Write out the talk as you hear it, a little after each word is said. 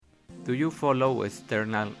Do you follow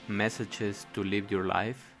external messages to live your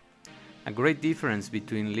life? A great difference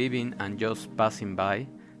between living and just passing by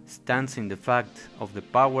stands in the fact of the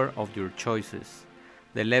power of your choices,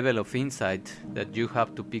 the level of insight that you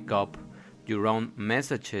have to pick up your own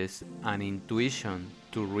messages and intuition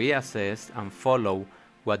to reassess and follow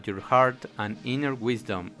what your heart and inner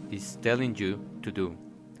wisdom is telling you to do.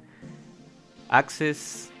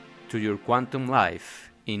 Access to your quantum life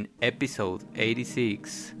in episode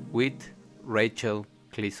 86 with Rachel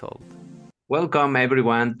Clissold. Welcome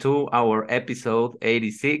everyone to our episode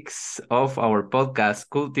 86 of our podcast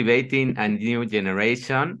Cultivating a New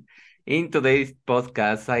Generation. In today's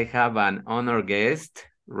podcast, I have an honored guest,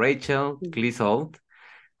 Rachel Clissold,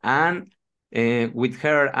 and with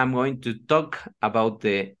her, I'm going to talk about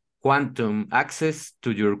the quantum access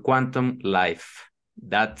to your quantum life.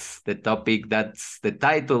 That's the topic, that's the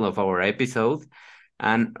title of our episode.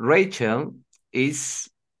 And Rachel is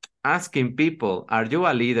asking people, are you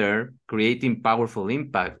a leader creating powerful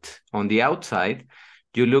impact? On the outside,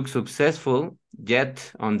 you look successful,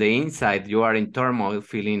 yet on the inside, you are in turmoil,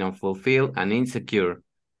 feeling unfulfilled and insecure.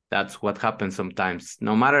 That's what happens sometimes.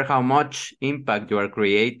 No matter how much impact you are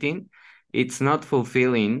creating, it's not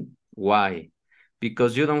fulfilling. Why?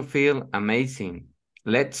 Because you don't feel amazing.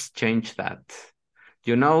 Let's change that.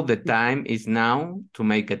 You know, the time is now to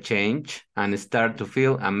make a change and start to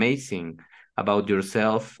feel amazing about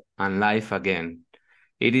yourself and life again.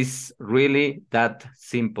 It is really that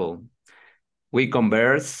simple. We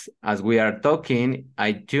converse as we are talking.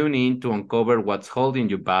 I tune in to uncover what's holding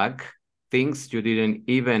you back. Things you didn't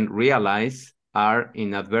even realize are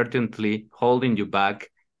inadvertently holding you back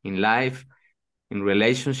in life, in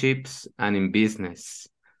relationships, and in business.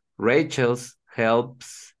 Rachel's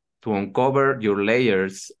helps to uncover your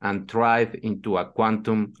layers and thrive into a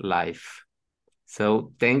quantum life.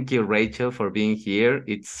 So thank you, Rachel, for being here.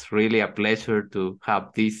 It's really a pleasure to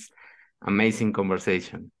have this amazing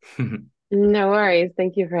conversation. No worries.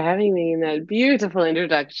 Thank you for having me in that beautiful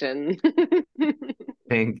introduction.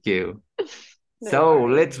 Thank you. No So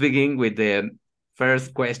worries. let's begin with the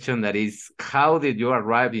first question that is, how did you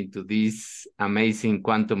arrive into this amazing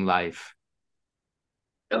quantum life?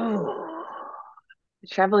 Oh,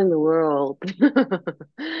 traveling the world.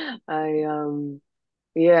 I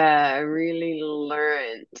I really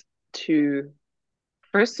learned to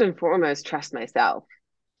first and foremost trust myself.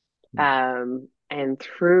 And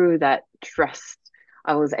through that trust,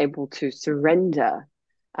 I was able to surrender.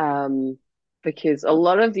 Um, because a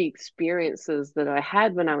lot of the experiences that I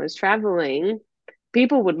had when I was traveling,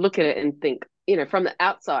 people would look at it and think, from the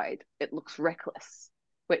outside, it looks reckless,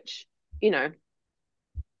 which, you know,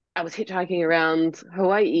 I was hitchhiking around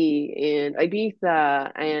Hawaii and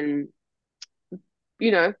Ibiza, and,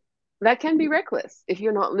 you know, that can be reckless if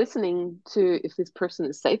you're not listening to if this person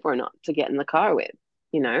is safe or not to get in the car with,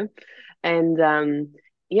 you know? And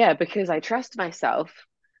yeah, because I trust myself,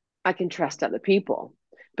 I can trust other people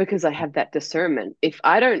because I have that discernment. If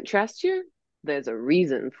I don't trust you, there's a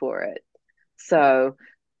reason for it. So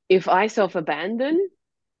if I self abandon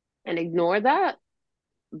and ignore that,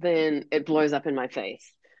 then it blows up in my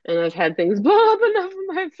face. And I've had things blow up enough in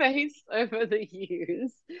my face over the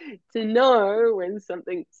years to know when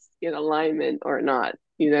something's in alignment or not,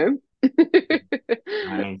 you know?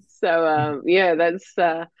 Nice. So yeah, that's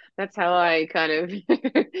how I kind of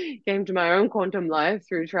came to my own quantum life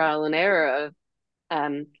through trial and error of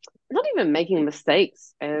um not even making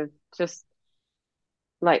mistakes, of just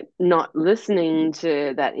like not listening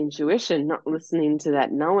to that intuition, not listening to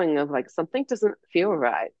that knowing of like something doesn't feel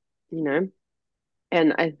right, you know?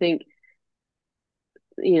 And I think,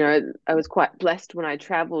 I was quite blessed when I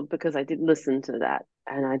traveled because I did listen to that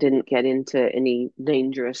and I didn't get into any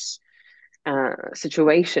dangerous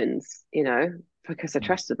situations, because I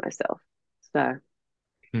trusted myself. So,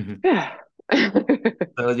 yeah.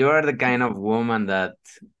 So you are the kind of woman that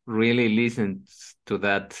really listens to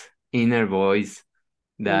that inner voice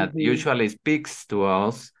that hmm usually speaks to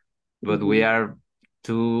us, but we hmm are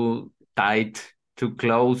too tight, too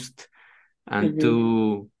closed, and hmm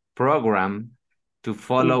too programmed to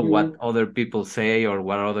follow what hmm other people say or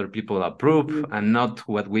what other people approve hmm and not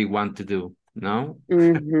what we want to do. No?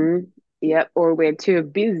 hmm Yep. Or we're too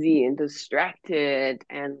busy and distracted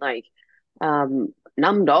and like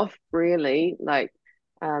numbed off, really. Like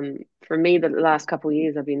for me, the last couple of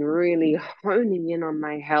years, I've been really honing in on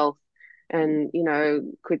my health and,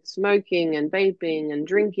 quit smoking and vaping and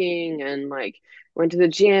drinking and like went to the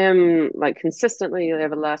gym like consistently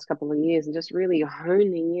over the last couple of years and just really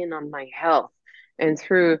honing in on my health. And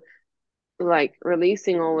through like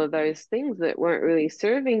releasing all of those things that weren't really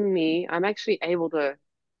serving me, I'm actually able to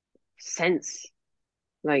sense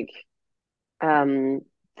like um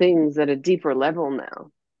things at a deeper level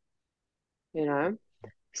now, you know?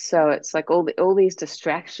 So it's like all these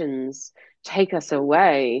distractions take us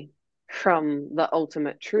away from the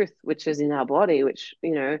ultimate truth, which is in our body, which,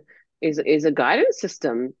 is a guidance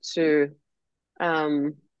system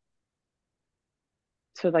um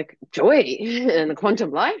to like joy and the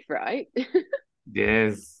quantum life, right?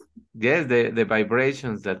 Yes, yes, the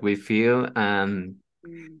vibrations that we feel, and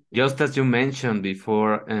Mm-hmm. just as you mentioned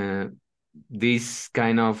before, this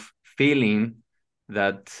kind of feeling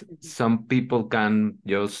that some people can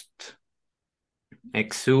just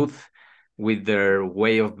exude with their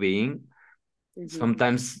way of being. Mm-hmm.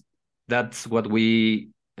 Sometimes that's what we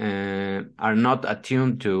are not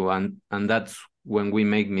attuned to, and that's when we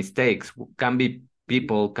make mistakes. Can be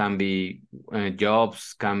people, can be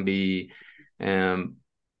jobs, can be um,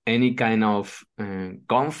 any kind of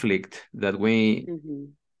conflict that we Mm-hmm.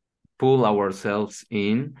 pull ourselves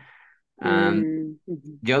in, and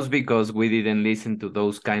Mm-hmm. just because we didn't listen to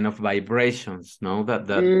those kind of vibrations, no,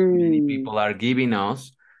 that many Mm-hmm. people are giving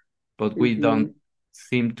us, but we Mm-hmm. don't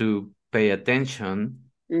seem to pay attention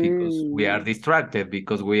because we are Mm-hmm. distracted,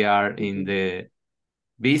 because we are in Mm-hmm. the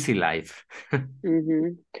busy life.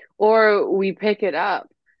 Mm-hmm. Or we pick it up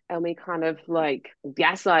and we kind of like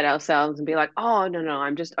gaslight ourselves and be like, oh, no, no,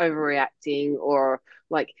 I'm just overreacting. Or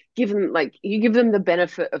like you give them the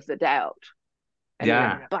benefit of the doubt and then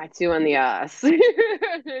it Yeah, bites you in the ass.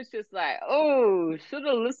 It's just like, oh, should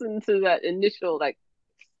have listened to that initial, like,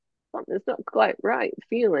 something's not quite right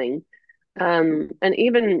feeling. And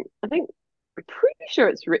even, I'm pretty sure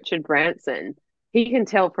it's Richard Branson. He can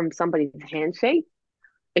tell from somebody's handshake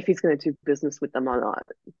if he's going to do business with them or not.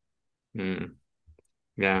 mm,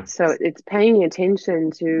 yeah, So it's paying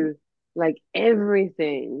attention to like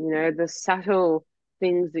everything, the subtle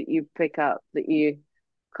things that you pick up that you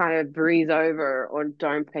kind of breeze over or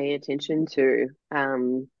don't pay attention to.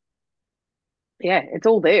 Yeah, it's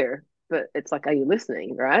all there, but it's like, are you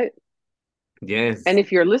listening, right? And yes,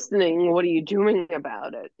 if you're listening, what are you doing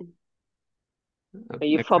about it? Are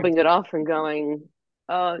you fobbing exactly. it off and going,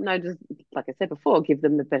 oh, no, just like I said before, give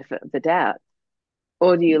them the benefit of the doubt?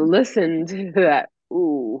 Or do you listen to that?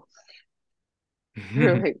 Ooh,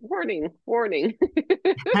 like, warning, warning.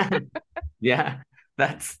 Yeah,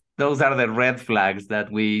 those are the red flags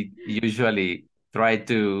that we usually try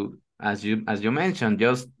to, as you mentioned,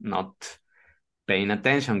 just not paying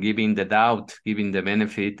attention, giving the doubt, giving the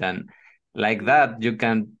benefit, and like that you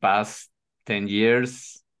can pass 10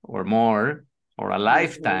 years or more, or a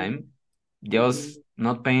Mm-hmm. lifetime, Mm-hmm. just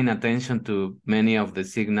not paying attention to many of the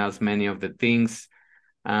signals, many of the things,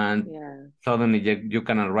 and Yeah. suddenly you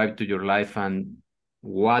can arrive to your life and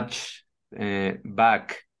watch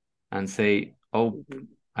back and say, oh, Mm-hmm.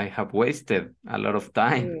 I have wasted a lot of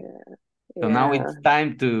time. Yeah. So now Yeah. it's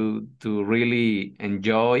time to really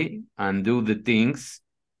enjoy and do the things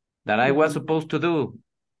that I was Mm-hmm. supposed to do,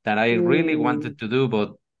 that I really Mm. wanted to do,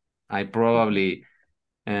 but I probably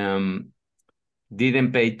um,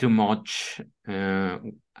 didn't pay too much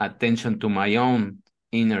attention to my own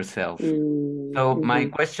inner self. Mm. So my Mm-hmm.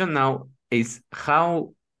 question now is,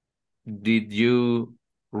 how did you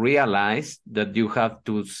realize that you have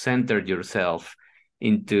to center yourself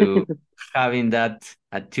into having that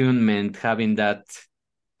attunement, having that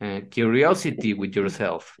curiosity with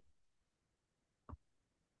yourself?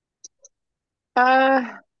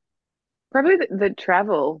 Uh, Probably the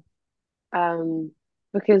travel. Um,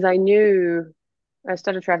 because I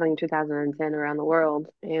started traveling in 2010 around the world,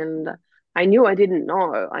 and I knew I didn't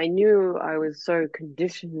know. I knew I was so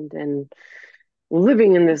conditioned and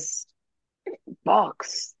living in this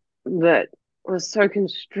box that was so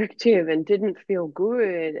constrictive and didn't feel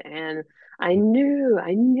good. And I knew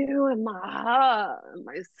in my heart, in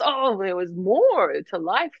my soul, there was more to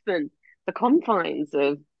life than the confines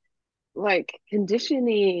of like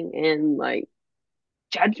conditioning and like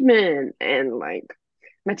judgment and like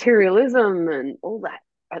materialism and all that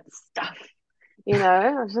stuff.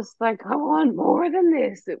 I was just like, I want more than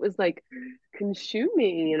this. It was like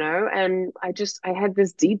consuming, and I had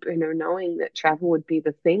this deep inner knowing that travel would be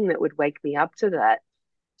the thing that would wake me up to that.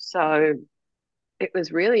 So it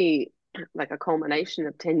was really like a culmination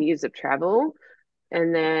of 10 years of travel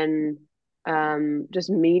and then just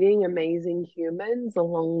meeting amazing humans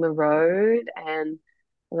along the road and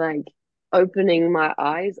like opening my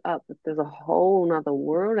eyes up that there's a whole nother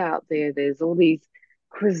world out there. There's all these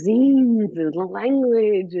cuisines and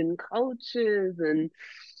language and cultures and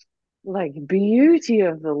like beauty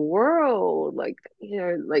of the world, like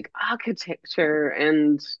like architecture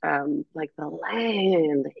and like the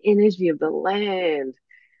land, the energy of the land.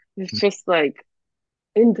 It's just like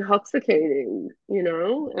intoxicating,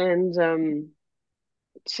 and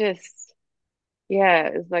just yeah,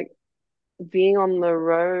 it's like being on the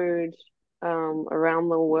road around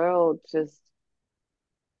the world just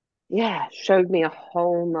yeah, showed me a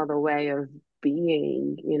whole nother way of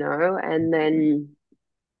being, and then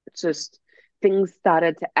just things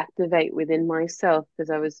started to activate within myself because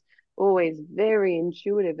I was always very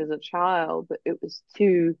intuitive as a child, but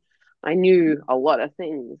I knew a lot of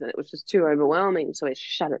things and it was just too overwhelming. So I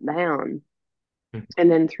shut it down.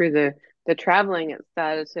 And then through the traveling, it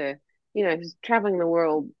started to, just traveling the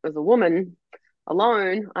world as a woman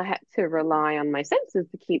alone, I had to rely on my senses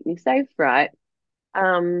to keep me safe, right?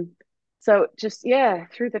 Um, so just yeah,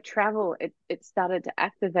 through the travel, it started to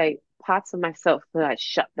activate parts of myself that I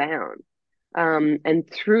shut down. And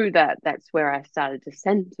through that, that's where I started to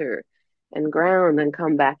center and ground and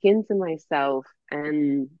come back into myself.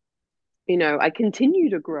 And, I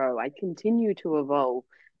continue to grow, I continue to evolve,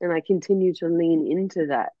 and I continue to lean into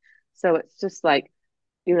that. So it's just like,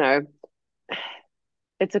 you know,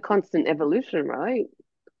 it's a constant evolution, right?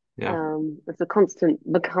 Yeah. It's a constant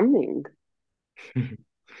becoming.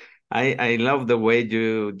 I love the way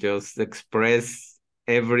you just express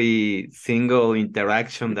every single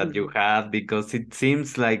interaction that you had, because it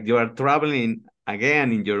seems like you are traveling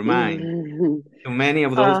again in your mind to many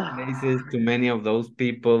of those places, to Ah. many of those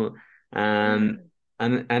people, and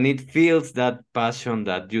and it feels that passion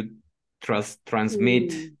that you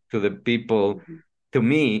transmit Mm, to the people, mhm. to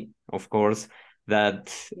me, of course,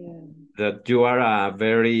 that Yeah. you are a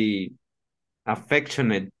very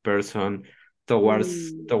affectionate person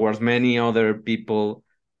Mm, towards many other people,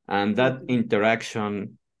 and that mhm,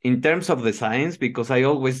 interaction in terms of the science, because I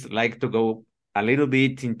always like to go a little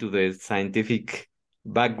bit into the scientific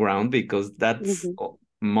background, because that's mhm.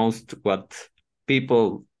 most what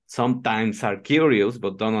people sometimes are curious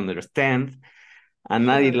but don't understand,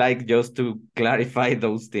 and I Sure. like just to clarify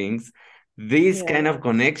those things. These kind Yeah. of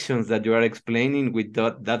connections that you are explaining with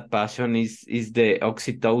that passion is the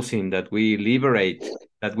oxytocin that we liberate,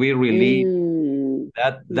 that we release. Mm,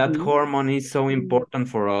 That mhm, hormone is so mm, important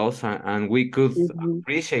for us, and we could mhm,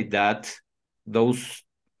 appreciate that those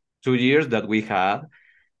 2 years that we had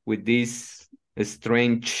with these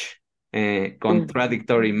strange, mhm.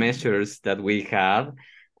 contradictory measures that we had,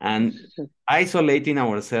 and Sure. isolating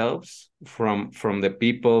ourselves from the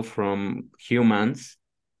people, from humans,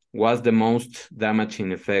 was the most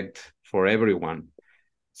damaging effect for everyone.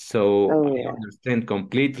 So Oh I yeah. understand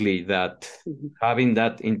completely that Mhm, having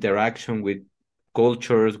that interaction with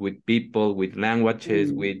cultures, with people, with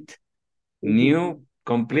languages, with mm, mhm,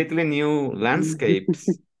 completely new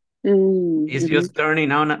landscapes, mhm. Mm, is mhm. just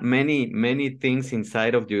turning on many things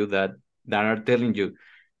inside of you that are telling you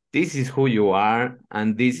this is who you are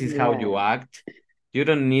and this is how you Yeah. act. You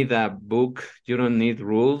don't need a book, you don't need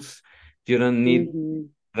rules, you don't need Mhm,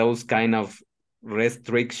 those kind of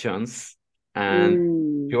restrictions, and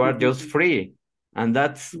mm, you are mhm, just free. And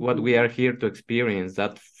that's what we mhm, are here to experience,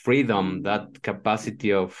 that freedom, mm, that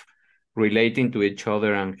capacity mhm, of relating to each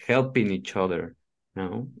other and helping each other,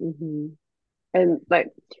 mhm. And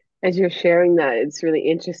like as you're sharing that, it's really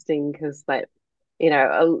interesting because like, you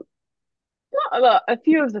know, not a lot, a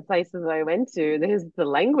few of the places I went to, there's the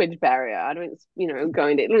language barrier. I don't,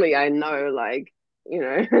 going to Italy, I know like,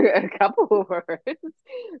 a couple of words,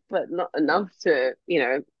 but not enough to,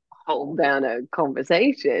 hold down a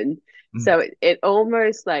conversation. So it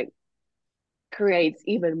almost like creates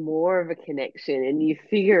even more of a connection and you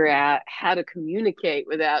figure out how to communicate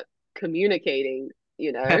without communicating,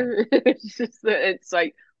 It's just that it's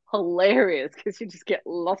like hilarious because you just get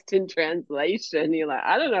lost in translation. You're like,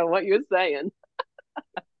 I don't know what you're saying.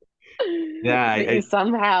 Yeah, But you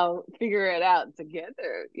somehow figure it out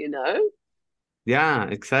together. yeah,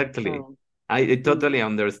 exactly. Oh. I Mm. totally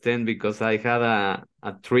understand, because I had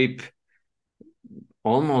a trip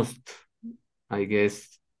almost, I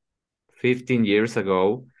guess, 15 years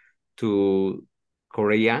ago to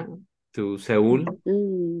Korea, to Seoul, Mhm.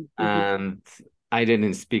 Mm. Mhm. and I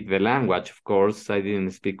didn't speak the language, of course. I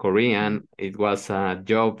didn't speak Korean. Mhm. It was a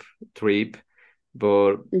job trip,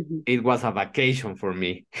 but Mhm. it was a vacation for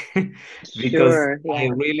me because Sure. I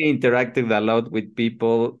Yeah. really interacted a lot with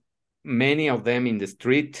people. Many of them in the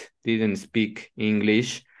street didn't speak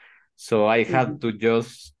English, so I had Mhm. to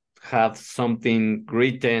just have something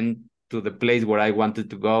written to the place where I wanted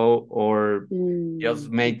to go, or just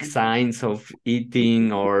Mm. make Mhm. signs of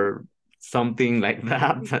eating or something like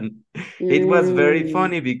that. And it was very Mm.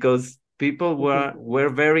 funny because people Mhm. were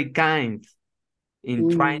very kind in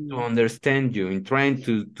trying to Mm. understand you, in trying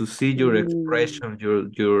to see your Mm. expression,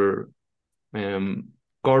 your um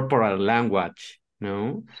corporal language,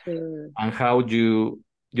 no? Sure. And how you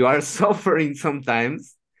are suffering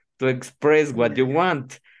sometimes to express what you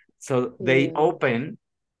want. So they Yeah. open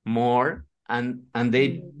more and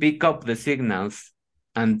they Mm. pick up the signals,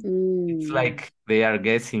 and it's Mm. like they are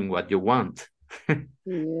guessing what you want.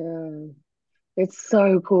 Yeah. It's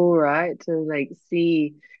so cool, right? To like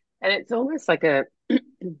see, and it's almost like a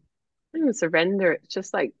surrender. It's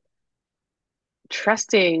just like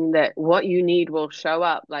trusting that what you need will show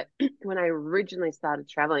up. Like when I originally started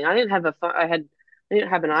traveling, I didn't have a phone. I didn't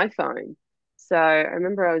have an iPhone. So I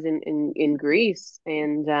remember I was in Greece,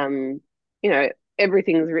 and you know,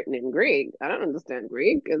 everything's written in Greek. I don't understand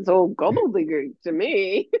Greek. It's all gobbledygook to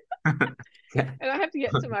me. Yeah. And I have to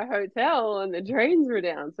get to my hotel, and the trains were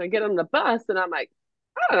down. So I get on the bus, and I'm like,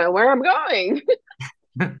 I don't know where I'm going.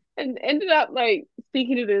 And ended up like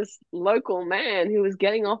speaking to this local man who was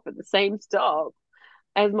getting off at the same stop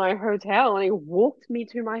as my hotel, and he walked me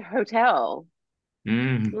to my hotel.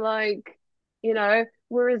 Mm, Like,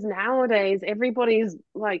 whereas nowadays everybody's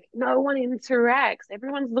like, no one interacts.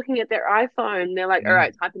 Everyone's looking at their iPhone. They're like, all mm,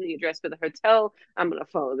 right, type in the address for the hotel. I'm gonna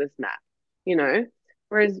follow this map, you know?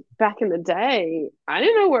 Whereas back in the day, I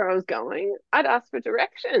didn't know where I was going. I'd ask for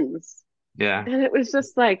directions. yeah. And it was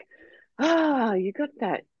just like, you got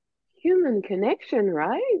that human connection,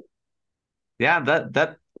 right? Yeah,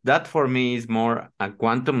 that for me is more a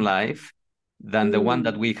quantum life than the one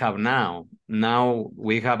that Mm, we have now. Now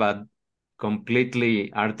we have a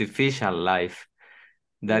completely artificial life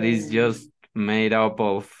that is yeah. just made up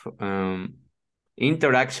of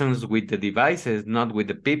interactions with the devices, not with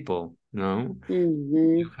the people. No,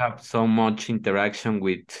 Mm-hmm. you have so much interaction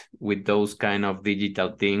with those kind of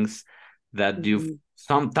digital things that you Mm-hmm.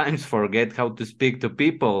 sometimes forget how to speak to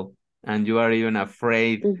people, and you are even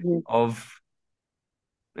afraid Mm-hmm. of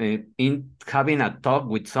in having a talk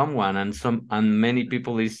with someone, and many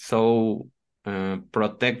people is so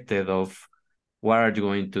protected of what are you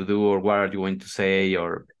going to do or what are you going to say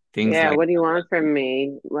or things Yeah, like what do you want from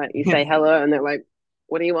me? Like you say yes. hello and they're like,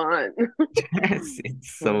 what do you want? Yes,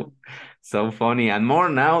 it's Yeah. so funny, and more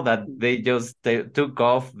now that they just took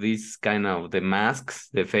off this kind of the masks,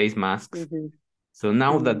 the face masks. Mm-hmm. So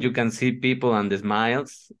now that you Mm. can see people and the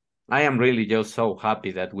smiles, I am really just so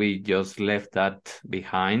happy that we just left that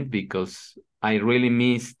behind, because I really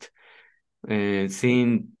missed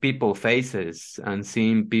seeing people faces and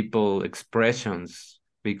seeing people expressions,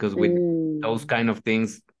 because with those Mm. kind of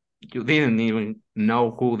things you didn't even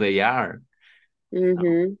know who they are.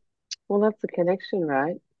 Mm-hmm. Well, that's the connection,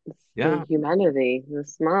 right? It's the Yeah, humanity, the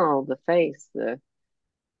smile, the face, the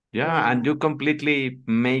yeah, and yeah. you completely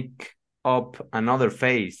make up another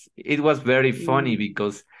face. It was very funny Mm.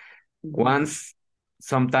 because Mm-hmm. once,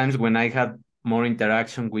 sometimes when I had more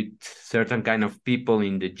interaction with certain kind of people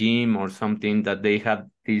in the gym or something, that they had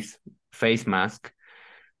this face mask,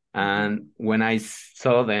 Mm-hmm. and when I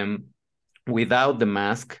saw them without the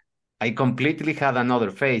mask, I completely had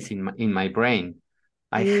another face in my brain.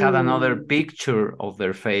 I had another Mm. picture of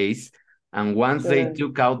their face, and once they Sure.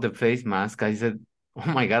 took out the face mask, I said, "Oh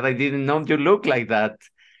my God, I didn't know you look like that."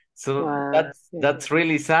 So Wow. that's Yeah.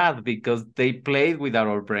 really sad, because they played with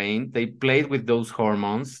our brain, they played with those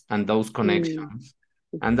hormones and those Mm. connections.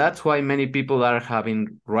 And that's why many people are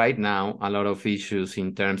having right now a lot of issues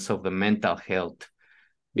in terms of the mental health,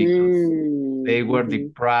 because Mm. they were Mm-hmm.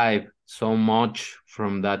 deprived so much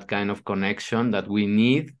from that kind of connection that we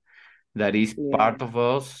need, that is Yeah. part of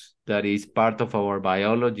us, that is part of our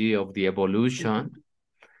biology, of the Mm-hmm. evolution,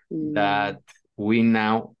 Mm. that we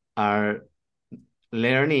now are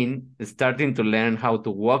starting to learn how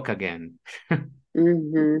to walk again.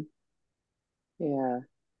 Mm-hmm. Yeah.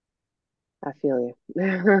 I feel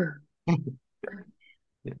you.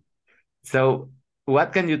 So,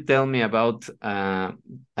 what can you tell me about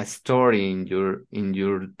a story in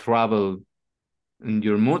your travel, in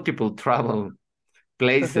your multiple travel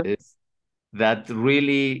places, that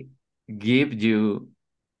really give you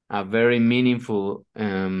a very meaningful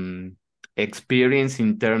experience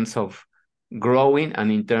in terms of growing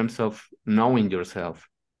and in terms of knowing yourself?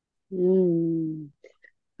 Mm.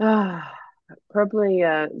 Ah, probably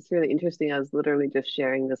it's really interesting. I was literally just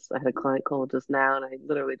sharing this. I had a client call just now and I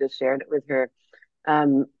literally just shared it with her.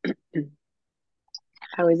 Um,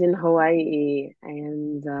 I was in Hawaii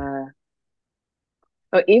and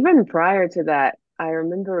oh, even prior to that, I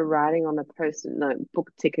remember writing on a post-it note,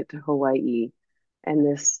 book ticket to Hawaii, and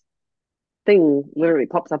this thing literally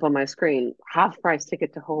pops up on my screen, half price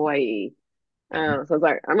ticket to Hawaii. So I was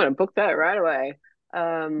like, I'm gonna book that right away.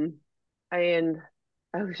 Um, and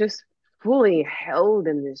I was just fully held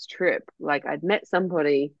in this trip. Like I'd met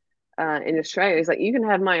somebody in Australia. He's like, you can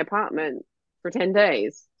have my apartment for 10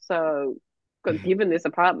 days. So got given this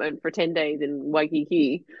apartment for 10 days in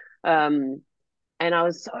Waikiki. Um, and I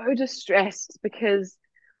was so distressed because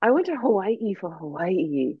I went to Hawaii for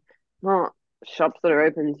Hawaii, not shops that are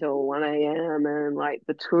open until 1 a.m. and like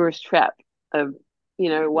the tourist trap of,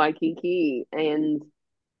 Waikiki. And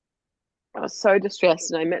I was so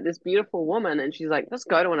distressed. And I met this beautiful woman, and she's like, just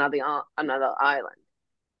go to another island.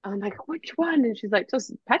 I'm like, which one? And she's like,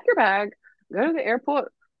 just pack your bag, go to the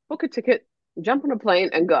airport, book a ticket, jump on a plane,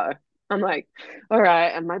 and go. I'm like, all right.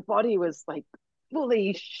 And my body was like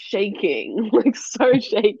fully shaking, like so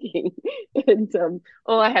shaking. And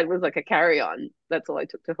all I had was like a carry-on. That's all I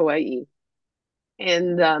took to Hawaii.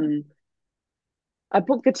 And I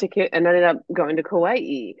booked the ticket and ended up going to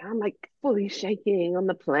Kauai. I'm like fully shaking on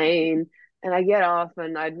the plane. And I get off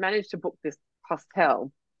and I'd managed to book this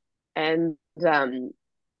hostel. And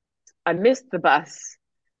I missed the bus.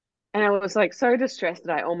 And I was like so distressed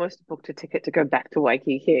that I almost booked a ticket to go back to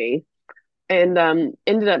Waikiki. And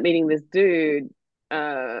ended up meeting this dude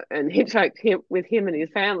and with him and his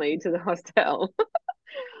family to the hostel.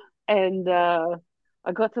 And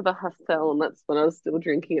I got to the hostel, and that's when I was still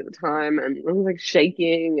drinking at the time, and I was like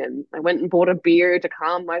shaking. And I went and bought a beer to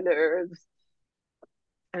calm my nerves,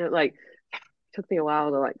 and it like took me a while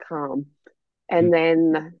to like calm. And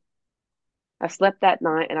then I slept that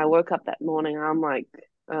night, and I woke up that morning, and I'm like,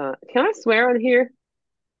 "Can I swear on here?"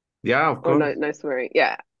 Yeah, of Oh course. no, no swearing.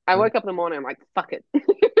 Yeah, I woke up in the morning. I'm like, "Fuck it."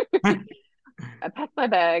 I packed my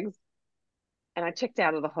bags and I checked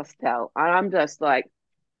out of the hostel. And I'm just like,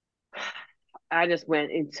 I just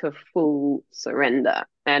went into full surrender.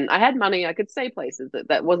 And I had money, I could stay places.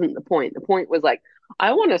 That wasn't the point. The point was like,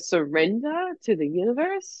 I want to surrender to the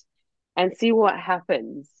universe and see what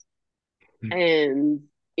happens. And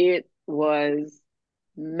it was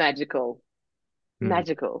magical, Mm.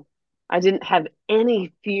 magical. I didn't have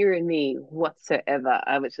any fear in me whatsoever.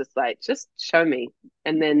 I was just like, just show me.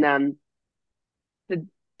 And then the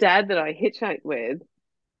dad that I hitchhiked with,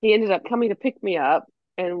 he ended up coming to pick me up,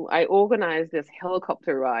 and I organized this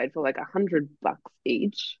helicopter ride for like $100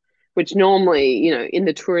 each, which normally, in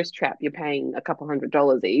the tourist trap, you're paying a couple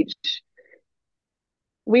 $100 each.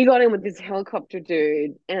 We got in with this helicopter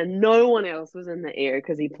dude, and no one else was in the air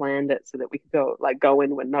because he planned it so that we could go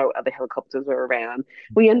in when no other helicopters were around.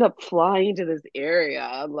 We end up flying to this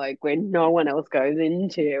area like where no one else goes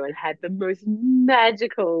into, and had the most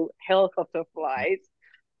magical helicopter flight.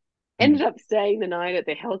 Ended Mm. up staying the night at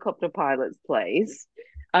the helicopter pilot's place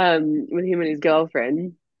with him and his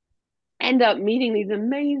girlfriend. End up meeting these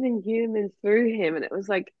amazing humans through him, and it was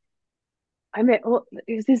like I met. Oh,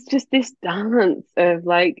 it was this dance of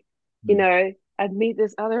like, Mm. I'd meet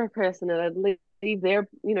this other person and I'd leave their,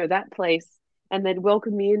 that place, and they'd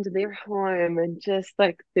welcome me into their home, and just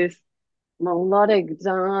like this melodic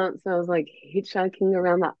dance. I was like hitchhiking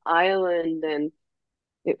around the island, and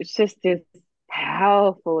it was just this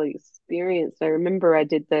powerful experience. I remember I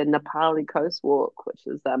did the Nepali Coast Walk, which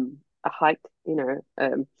is a hike,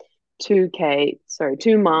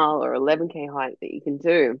 2 mile or 11K hike that you can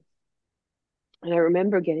do. And I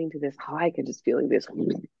remember getting to this hike and just feeling this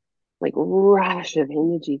like rush of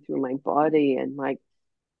energy through my body, and like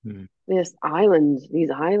Mm. these islands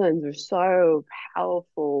are so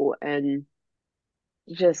powerful, and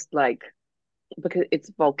just like because it's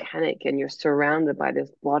volcanic and you're surrounded by this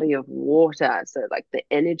body of water. So like the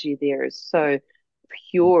energy there is so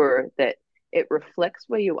pure that it reflects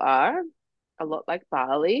where you are, a lot like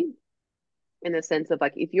Bali, in the sense of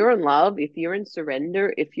like if you're in love, if you're in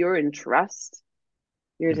surrender, if you're in trust,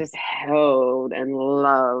 you're Mm. just held and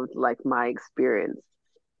loved, like my experience.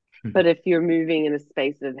 But if you're moving in a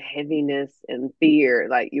space of heaviness and fear,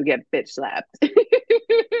 like you get bitch slapped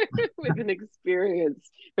with an experience,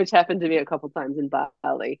 which happened to me a couple times in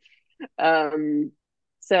Bali. Um,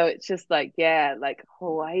 so it's just like, yeah, like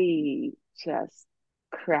Hawaii just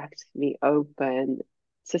cracked me open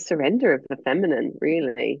to surrender of the feminine,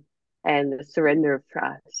 really, and the surrender of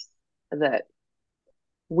trust that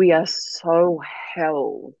we are so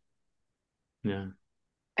held Yeah.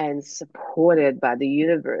 and supported by the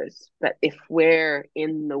universe. But if we're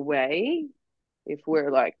in the way, if we're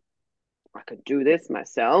like, I could do this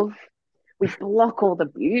myself, we block all the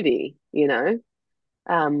beauty.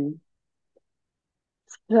 Um,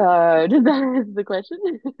 so did that answer the question?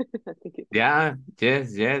 I think it Yeah,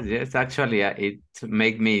 yes, yes, yes. Actually, it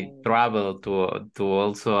made me did. travel to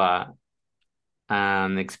also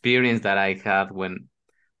an experience that I had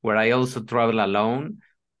where I also travel alone.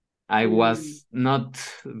 I Mm, was not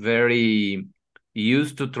very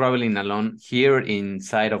used to traveling alone here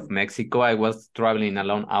inside of Mexico. I was traveling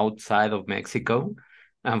alone outside of Mexico.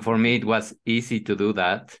 And for me, it was easy to do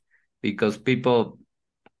that because people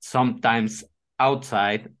sometimes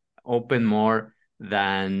outside open more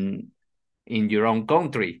than in your own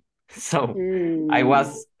country. So I Mm.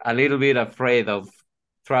 was a little bit afraid of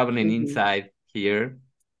traveling Mm-hmm. inside here,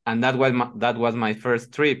 and that was my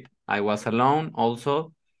first trip. I was alone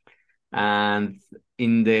also, and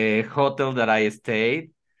in the hotel that I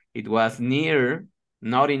stayed, it was near,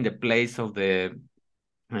 not in the place of the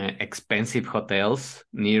expensive hotels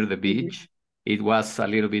near the Mm-hmm. beach. It was a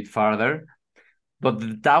little bit farther, but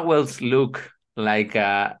the towels look like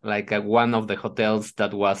one of the hotels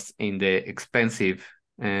that was in the expensive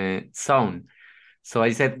zone. So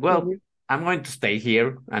I said, well, Mm-hmm. I'm going to stay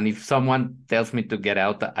here, and if someone tells me to get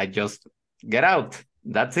out, I just get out.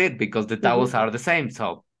 That's it, because the Mm-hmm. towels are the same.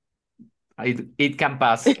 So it can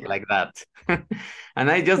pass like that. And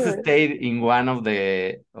I just Sure. stayed in one of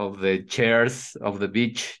the chairs, of the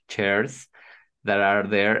beach chairs that are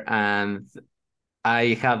there, and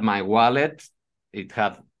I had my wallet. It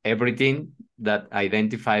had everything that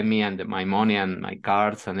identified me, and my money and my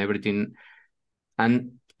cards and everything.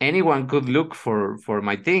 And anyone could look for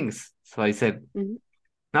my things. So I said, Mm-hmm.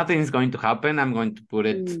 nothing is going to happen. I'm going to put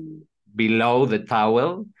it Mm. below the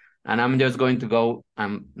towel, and I'm just going to go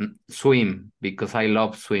and swim because I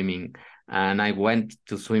love swimming. And I went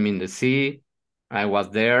to swim in the sea. I was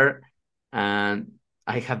there, and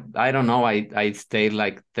I don't know, I stayed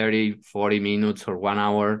like 30, 40 minutes or 1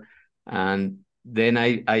 hour. And then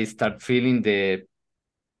I start feeling the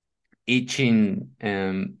itching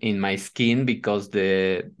in my skin because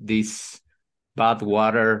this bad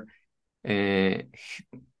water uh,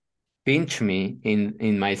 pinch me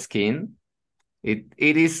in my skin. It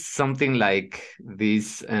is something like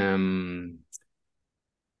this.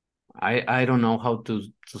 I don't know how to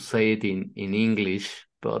say it in English,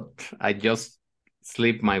 but I just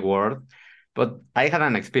slip my word. But I had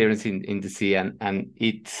an experience in the sea, and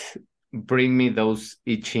it bring me those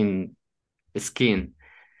itching skin.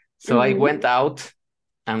 So I Mm-hmm. went out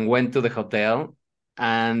and went to the hotel,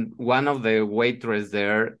 and one of the waitress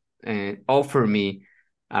there offered me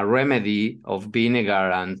a remedy of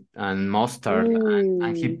vinegar and mustard,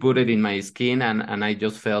 and he Mm. put it in my skin, and I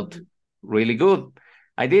just felt really good.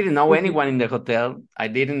 I didn't know Mm-hmm. anyone in the hotel. I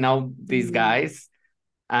didn't know these Mm. guys,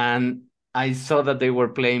 and I saw that they were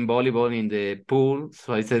playing volleyball in the pool.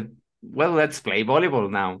 So I said, well, let's play volleyball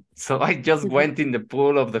now. So I just went in the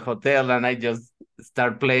pool of the hotel, and I just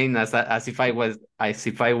start playing as if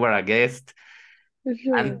I were a guest. And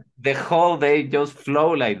Sure. the whole day just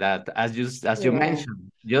flow like that, as you Yeah.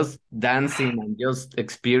 mentioned, just dancing and just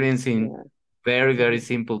experiencing Yeah. very, very Mm-hmm.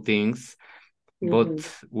 simple things, but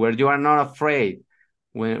Mm-hmm. where you are not afraid,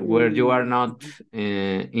 where you are not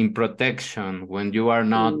Mm-hmm. in protection, when you are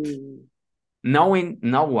not Mm. knowing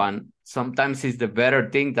no one, sometimes is the better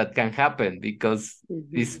thing that can happen, because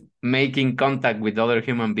Mm-hmm. it's making contact with other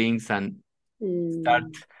human beings and start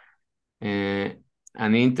Mm. uh,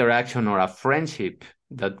 an interaction or a friendship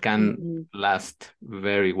that can Mm-hmm. last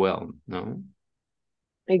very well. No.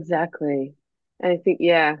 Exactly. And I think,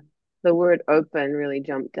 yeah, the word open really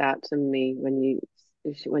jumped out to me when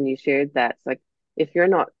you shared that. It's like if you're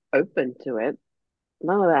not open to it,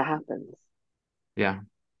 none of that happens, Yeah.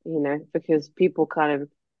 because people kind of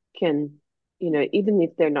can, even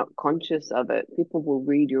if they're not conscious of it, people will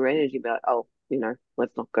read your energy about, oh,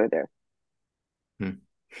 let's not go there. Hmm.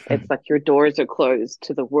 It's like your doors are closed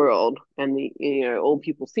to the world, and all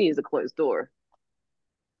people see is a closed door.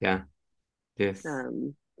 Yeah. Yes.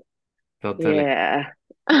 Um, Totally. Yeah.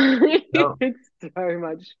 So It's so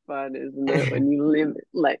much fun, isn't it? When you live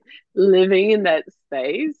like living in that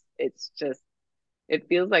space, it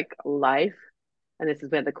feels like life. And this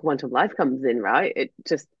is where the quantum life comes in, right?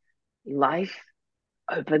 Life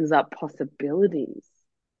opens up possibilities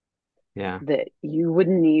yeah. that you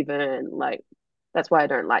wouldn't even like. That's why I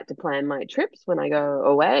don't like to plan my trips when I go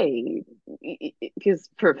away, because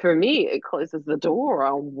for me, it closes the door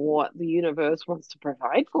on what the universe wants to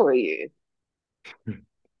provide for you.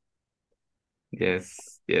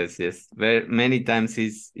 Yes. Yes. Yes. Very many times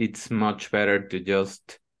it's much better to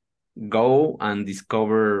just go and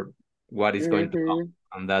discover what is going to come, Hmm.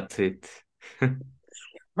 and that's it.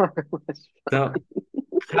 So much So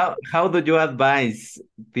fun. how do you advise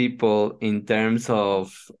people in terms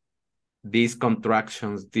of these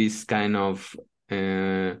contractions, this kind of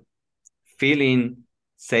uh, feeling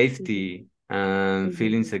Mhm, safety and mhm.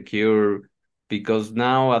 feeling secure? Because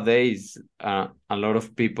nowadays a lot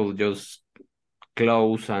of people just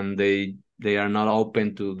close, and they are not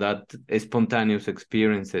open to that spontaneous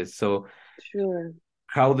experiences. So Sure,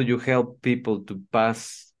 how do you help people to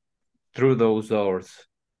pass through those doors?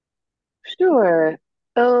 sure.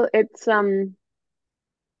 It's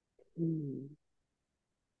hmm.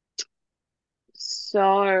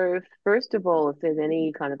 So, first of all, if there's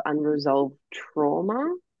any kind of unresolved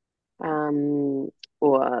trauma, um,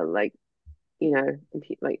 or like,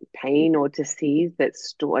 like pain or disease that's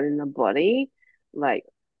stored in the body, like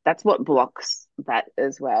that's what blocks that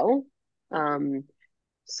as well. Um,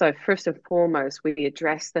 so first and foremost, we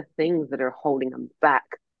address the things that are holding them back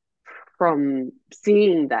from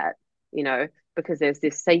seeing that, because there's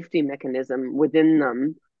this safety mechanism within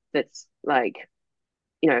them that's like,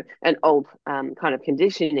 an old kind of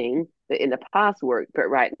conditioning that in the past worked, but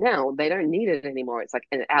right now they don't need it anymore. It's like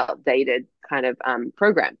an outdated kind of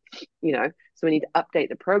program, So we need to update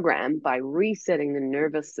the program by resetting the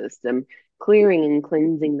nervous system, clearing and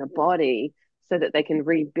cleansing the body so that they can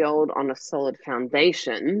rebuild on a solid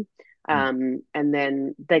foundation. And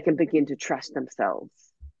then they can begin to trust themselves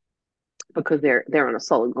because they're on a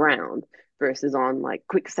solid ground versus on like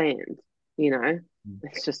quicksand, you know.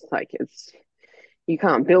 It's just like you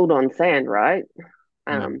can't build on sand, right?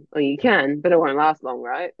 No. Or you can, but it won't last long,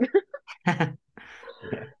 right? Yeah.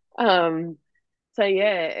 um, so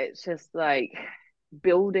yeah, it's just like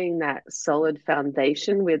building that solid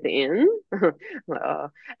foundation within,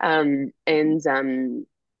 and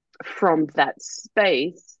from that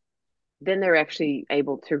space, then they're actually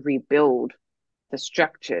able to rebuild the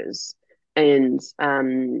structures, and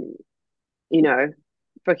you know,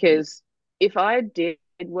 because if I did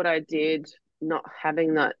what I did, not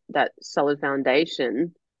having that solid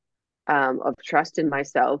foundation of trust in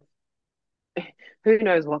myself, who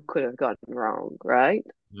knows what could have gotten wrong, right?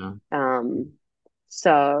 Yeah. Um,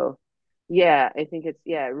 so yeah, I think it's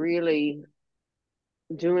really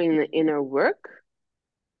doing the inner work,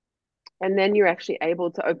 and then you're actually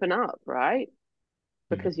able to open up, right?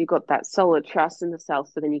 Mm. Because you got that solid trust in the self,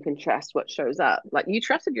 so then you can trust what shows up. Like you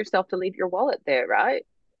trusted yourself to leave your wallet there, right?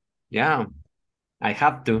 Yeah, I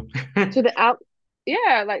have to. To the out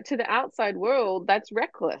Yeah, like to the outside world, that's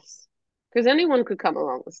reckless because anyone could come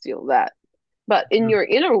along and steal that. But in your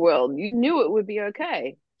inner world, you knew it would be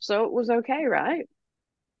okay, so it was okay, right?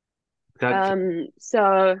 Exactly.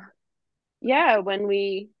 So yeah, when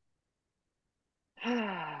we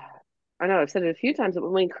I know I've said it a few times, but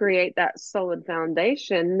when we create that solid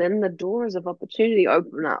foundation, then the doors of opportunity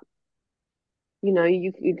open up.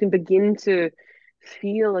 You can begin to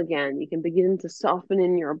feel again. You can begin to soften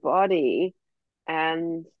in your body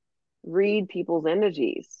and read people's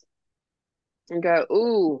energies and go,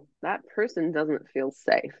 ooh, that person doesn't feel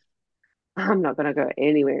safe. I'm not going to go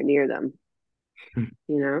anywhere near them, you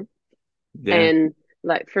know? Yeah. And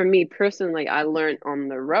like for me personally, I learned on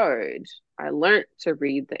the road, I learned to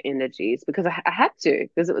read the energies because I had to,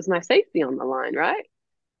 because it was my safety on the line, right?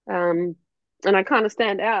 Um, and I kind of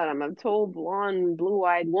stand out. I'm a tall, blonde,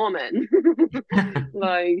 blue-eyed woman.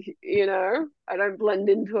 Like, I don't blend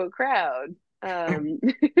into a crowd. So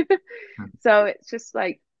it's just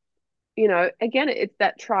like, again, it's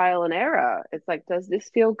that trial and error. It's like, does this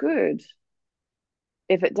feel good?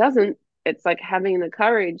 If it doesn't, it's like having the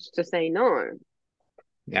courage to say no,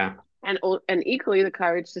 Yeah. and equally the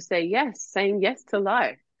courage to say yes, saying yes to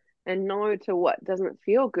life and no to what doesn't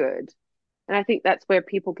feel good. And I think that's where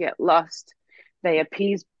people get lost. They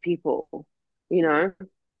appease people, you know.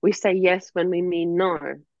 We say yes when we mean no,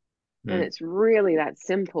 and Mm. it's really that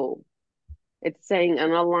simple. It's saying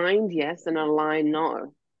an aligned yes and an aligned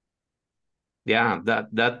no. Yeah,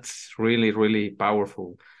 that's really, really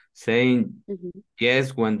powerful. Saying Mm-hmm.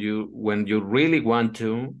 yes when you really want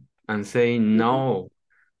to, and saying Mm-hmm. no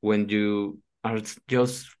when you are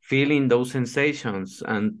just feeling those sensations,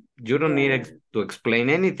 and you don't need Yeah. to explain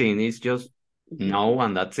anything. It's just Mm-hmm. no,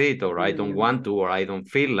 and that's it. Or I don't Yeah. want to, or I don't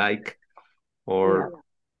feel like, Yeah. or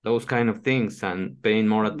those kind of things, and paying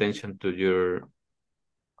more Mm-hmm. attention to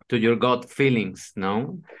your gut feelings,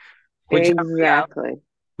 no, which are real, Exactly.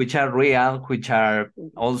 which are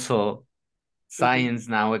Mm-hmm. also Mm-hmm. science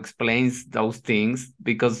now explains those things,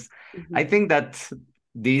 because Mm-hmm. I think that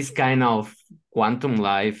this kind of quantum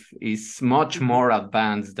life is much Mm-hmm. more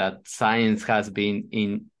advanced that science has been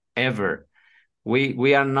in ever.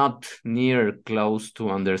 We are not near close to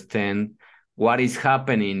understand what is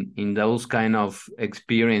happening in those kind of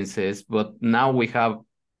experiences, but now we have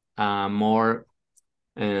a more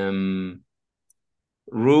um,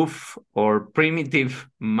 roof or primitive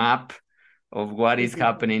map of what is Mm-hmm.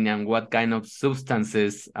 happening and what kind of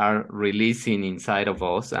substances are releasing inside of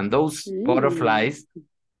us. And those Mm. butterflies,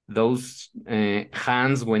 those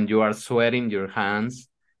hands, when you are sweating your hands,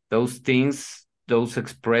 those things, those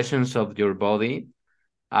expressions of your body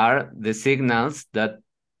are the signals that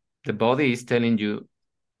the body is telling you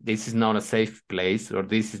this is not a safe place, or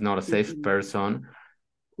this is not a safe Mm-hmm. person,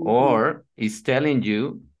 Mm-hmm. or is telling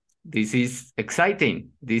you this is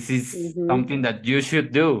exciting. This is Mm-hmm. something that you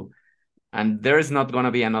should do. And there's not going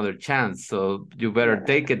to be another chance. So you better Yeah.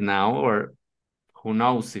 take it now, or who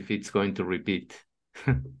knows if it's going to repeat.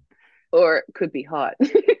 Or it could be hot.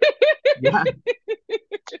 Yeah.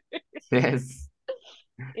 Yes.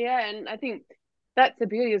 Yeah, and I think that's the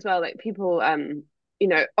beauty as well. Like people,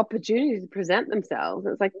 opportunities present themselves.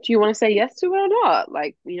 It's like, do you want to say yes to it or not?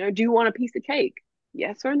 Like, do you want a piece of cake?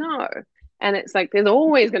 Yes or no? And it's like there's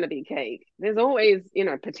always going to be cake. There's always,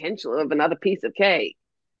 potential of another piece of cake.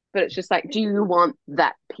 But it's just like, do you want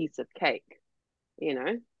that piece of cake? You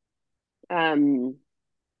know? Um,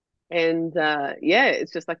 and yeah,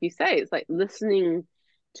 it's just like you say, it's like listening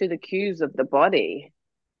to the cues of the body.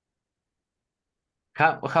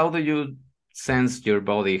 How do you sense your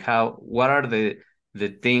body? What are the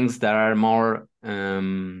things that are more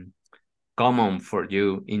common for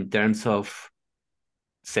you in terms of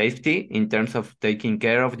safety, in terms of taking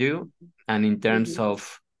care of you, and in terms Hmm.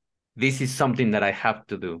 of this is something that I have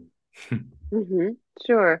to do? Hmm.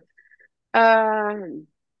 Sure. Um,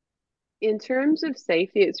 in terms of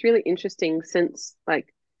safety, it's really interesting since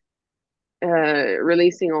like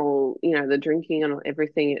releasing all, the drinking and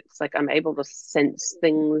everything, it's like I'm able to sense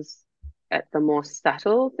things at the more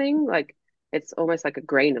subtle thing. Like it's almost like a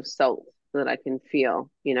grain of salt that I can feel,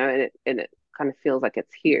 and it kind of feels like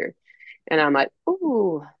it's here. And I'm like,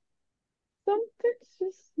 oh, something's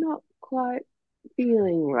just not quite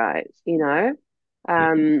feeling right.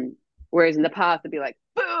 Um, whereas in the past it'd be like,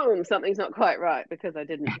 boom, something's not quite right because I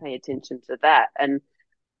didn't pay attention to that. And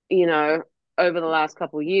you know, over the last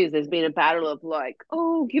couple of years, there's been a battle of like,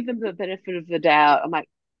 oh, give them the benefit of the doubt. I'm like,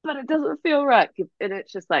 but it doesn't feel right. And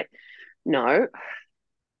it's just like, no,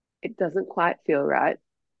 it doesn't quite feel right.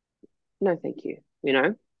 No, thank you.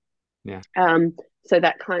 Yeah. So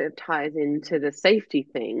that kind of ties into the safety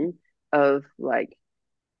thing of like,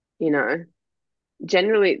 you know,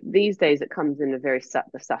 generally these days it comes in a very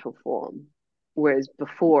the subtle form. Whereas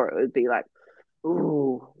before it would be like,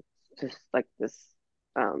 ooh, just like this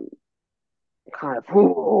um kind of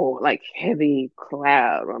like heavy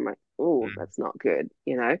cloud. I'm like, oh, Mm. that's not good.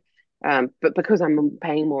 But because I'm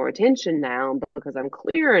paying more attention now, because I'm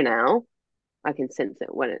clearer now, I can sense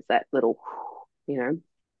it when it's that little, you know.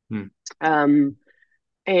 Mm. Um,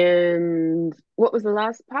 and what was the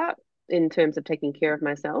last part in terms of taking care of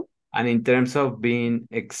myself? And in terms of being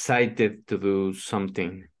excited to do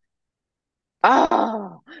something.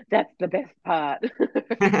 Oh, that's the best part.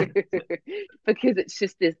 Because it's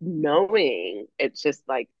just this knowing. It's just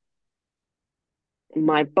like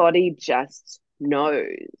my body just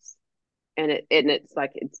knows. And it's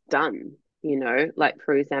like it's done. Like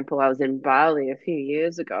for example, I was in Bali a few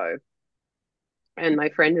years ago, and my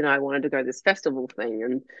friend and I wanted to go to this festival thing,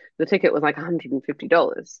 and the ticket was like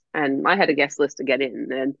 $150, and I had a guest list to get in,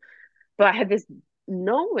 and but I had this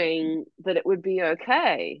knowing that it would be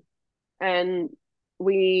okay, and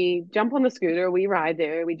we jump on the scooter, we ride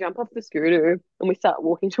there, we jump off the scooter, and we start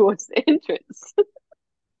walking towards the entrance.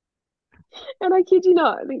 And I kid you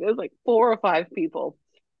not, I think there's like 4 or 5 people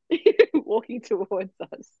walking towards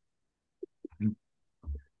us.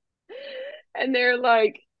 And they're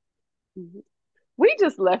like, we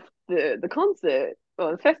just left the concert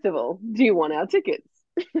or the festival. Do you want our tickets?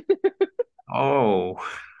 Oh.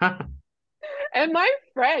 And my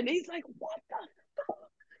friend, he's like, what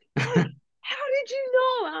the like, how did you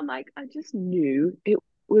know? And I'm like, I just knew it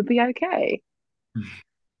would be okay.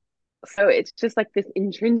 So it's just like this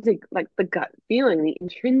intrinsic, like the gut feeling, the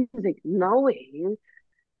intrinsic knowing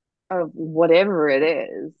of whatever it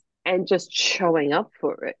is, and just showing up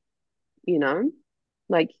for it, you know?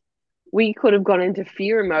 Like we could have gone into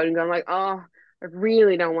fear mode and gone like, oh, I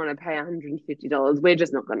really don't want to pay $150. We're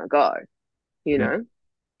just not gonna go, you Yeah.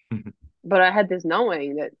 know? But I had this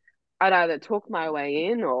knowing that I'd either talk my way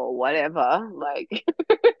in or whatever, like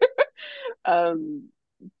um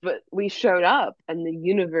but we showed up and the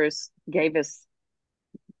universe gave us,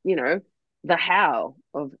 you know, the how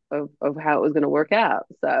of how it was gonna work out.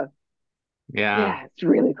 So Yeah. yeah, it's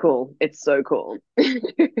really cool. It's so cool.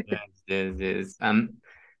 Yes, yes, yes. And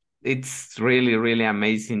it's really, really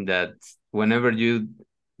amazing that whenever you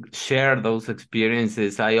share those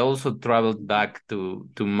experiences, I also traveled back to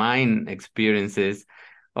mine experiences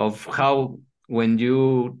of how when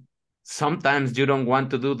you sometimes you don't want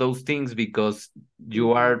to do those things because you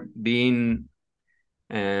Mhm. are being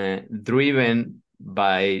driven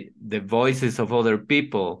by the voices of other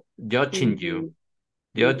people Mhm. judging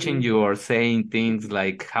Mhm. you or saying things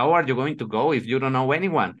like, "How are you going to go if you don't know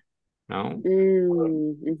anyone?" No,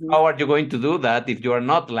 Mhm. how are you going to do that if you are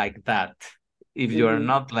not like that? If you are Mhm.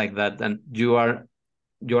 not like that, and you are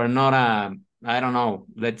not I don't know,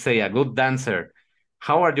 let's say a good dancer,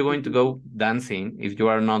 how are you going to Mm-hmm. go dancing if you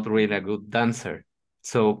are not really a good dancer?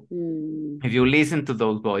 So Mm-hmm. if you listen to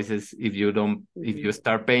those voices, if Mm-hmm. you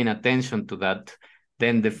start paying attention to that,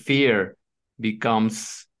 then the fear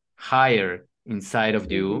becomes higher inside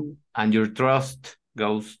of you Mm-hmm. and your trust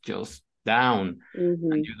goes just down and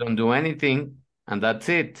Mm-hmm. you don't do anything and that's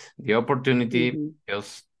it. The opportunity Mm-hmm.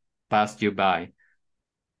 just passed you by.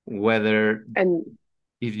 Whether And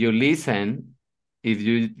if you listen, if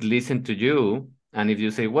you listen to you, and if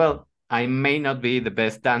you say, well, I may not be the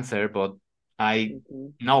best dancer, but I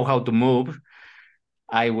mm-hmm. know how to move,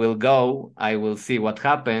 I will go, I will see what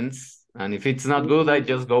happens. And if it's not good, I Mm-hmm.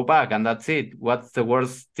 just go back and that's it. What's the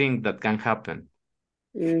worst thing that can happen?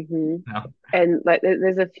 Mm-hmm. No. And like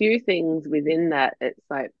there's a few things within that. It's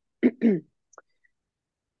like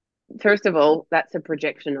first of all, that's a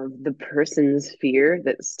projection of the person's fear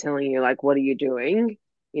that's telling you, like, what are you doing?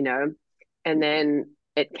 You know, and then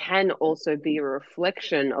it can also be a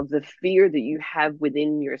reflection of the fear that you have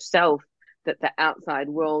within yourself that the outside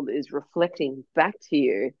world is reflecting back to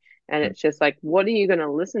you. And it's just like, what are you going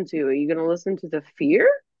to listen to? Are you going to listen to the fear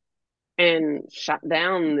and shut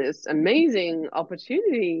down this amazing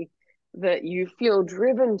opportunity that you feel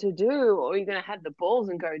driven to do, or you're going to have the balls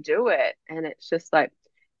and go do it? And it's just like,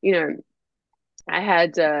 you know, I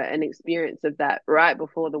had an experience of that right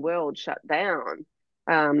before the world shut down.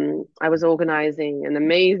 I was organizing an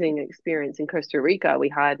amazing experience in Costa Rica. We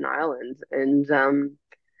hired an island and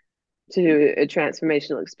to do a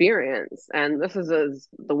transformational experience. And this is as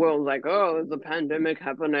the world was like, oh, there's a pandemic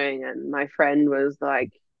happening. And my friend was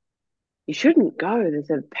like, you shouldn't go. There's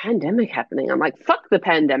a pandemic happening. I'm like, fuck the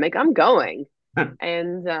pandemic. I'm going.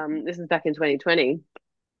 And this is back in 2020.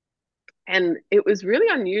 And it was really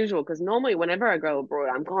unusual because normally, whenever I go abroad,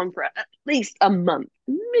 I'm gone for at least a month,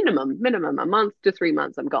 minimum, a month to 3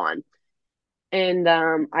 months, I'm gone. And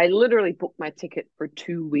I literally booked my ticket for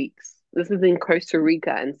 2 weeks. This is in Costa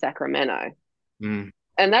Rica and Sacramento. Mm,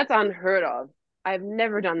 And that's unheard of. I've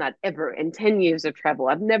never done that ever in 10 years of travel.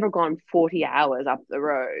 I've never gone 40 hours up the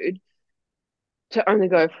road to only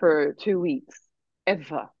go for 2 weeks,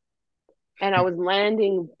 ever. And I was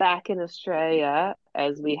landing back in Australia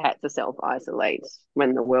as we had to self isolate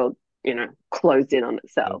when the world, closed in on yeah.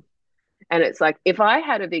 itself. And it's like, if I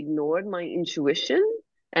had have ignored my intuition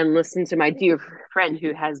and listened to my dear friend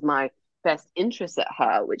who has my best interests at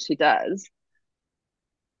heart, which she does,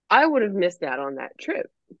 I would have missed out on that trip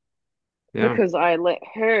Yeah. because I let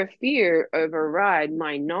her fear override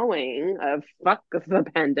my knowing of fuck the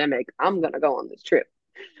pandemic. I'm going to go on this trip.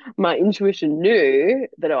 My intuition knew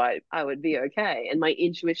that I would be okay. And my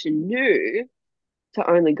intuition knew to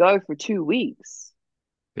only go for 2 weeks,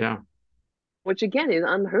 Yeah. which again is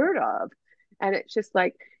unheard of. And it's just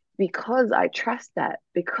like, because I trust that,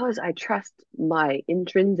 because I trust my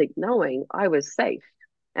intrinsic knowing, I was safe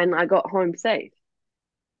and I got home safe.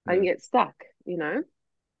 I didn't Mm, get stuck.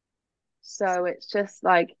 So it's just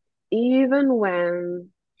like, even when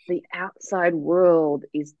the outside world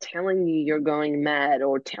is telling you you're going mad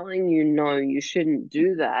or telling you no, you shouldn't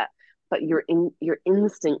do that, but your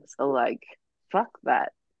instincts are like, fuck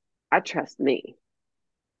that. I trust me.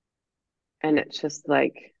 And it's just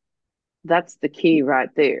like, that's the key right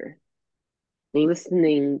there.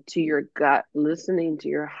 Listening to your gut, listening to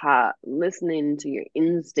your heart, listening to your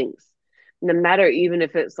instincts, no matter even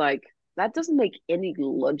if it's like, that doesn't make any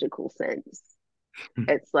logical sense.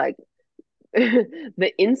 It's like,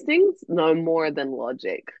 the instincts know more than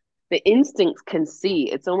logic. The instincts can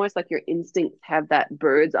see. It's almost like your instincts have that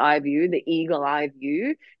bird's eye view, the eagle eye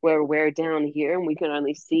view, where we're down here and we can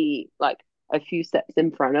only see like a few steps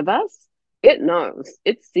in front of us. It knows,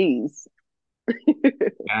 it sees.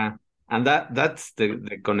 yeah. And that's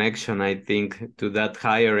the connection, I think, to that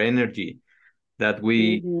higher energy that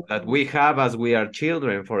Mm-hmm. we have as we are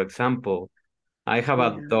children. For example, I have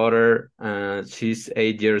a Yeah. daughter, she's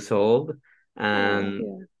 8 years old, Oh, and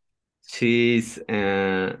yeah. she's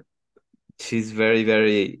uh, she's very,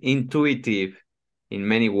 very intuitive in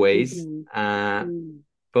many ways. Mm-hmm. Mm.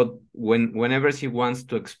 But whenever she wants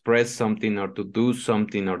to express something or to do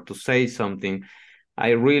something or to say something,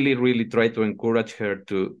 I really, really try to encourage her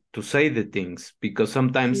to say the things because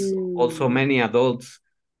sometimes also Mm. many adults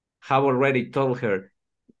have already told her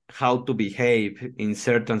how to behave in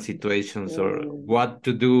certain situations or Mm. what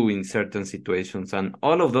to do in certain situations and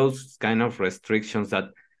all of those kind of restrictions that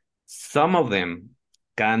some of them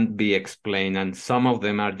can't be explained and some of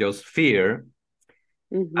them are just fear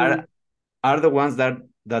Mm-hmm. are are the ones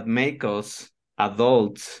that make us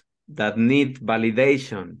adults that need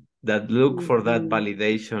validation, that look for that Mm-hmm.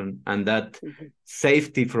 validation and that Mm-hmm.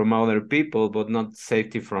 safety from other people, but not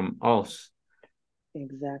safety from us.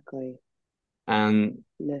 Exactly. And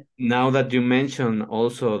Yeah. now that you mention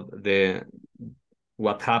also the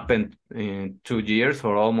what happened in 2 years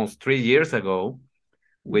or almost 3 years ago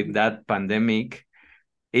with Mm-hmm. that pandemic,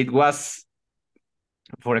 it was,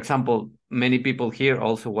 for example, many people here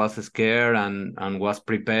also was scared and was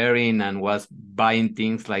preparing and was buying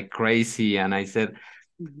things like crazy. And I said,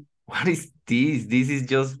 Mm-hmm. what is this? This is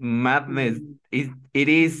just madness. It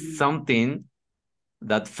is Mm-hmm. something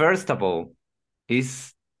that, first of all,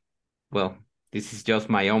 is, well, this is just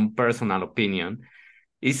my own personal opinion,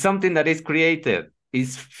 is something that is created,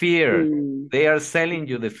 is fear. Mm-hmm. They are selling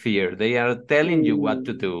you the fear. They are telling you what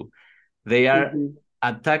to Mm-hmm. do. They are Mm-hmm.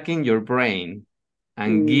 attacking your brain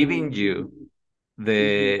and giving Mm-hmm. you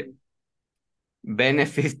the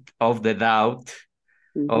benefit of the doubt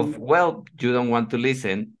Mm-hmm. of, well, you don't want to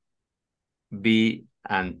listen, be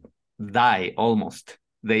and die almost.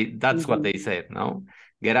 That's what Mm-hmm. they said, no?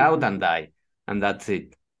 Get out Mm-hmm. and die, and that's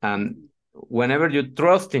it. And whenever you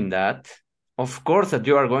trust in that, of course that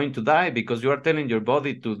you are going to die because you are telling your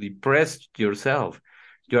body to depress yourself.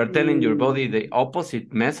 You are telling your body the Mm-hmm.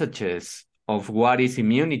 opposite messages of what is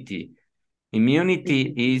immunity. Immunity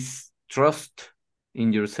Mm-hmm. is trust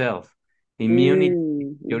in yourself. Immunity,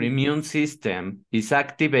 your Mm-hmm. immune system is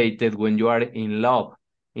activated when you are in love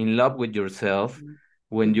with yourself,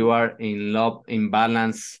 when you Mm-hmm. are in love, in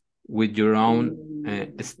balance with your own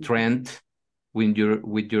Mm-hmm. strength, with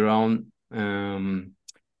your own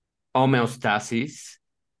homeostasis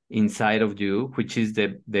inside of you, which is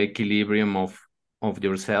the equilibrium of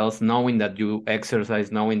your cells, knowing that you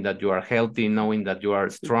exercise, knowing that you are healthy, knowing that you are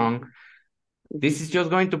strong. Mm-hmm. This is just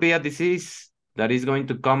going to be a disease that is going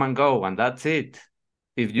to come and go, and that's it.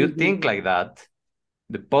 If you Mm-hmm. think like that,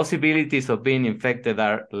 the possibilities of being infected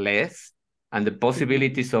are less, and the Mm-hmm.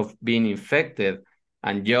 possibilities of being infected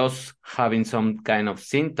and just having some kind of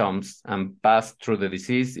symptoms and pass through the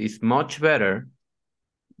disease is much better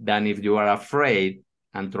than if you are afraid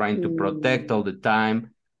and trying to protect all the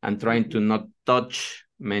time and trying to Mm-hmm. not touch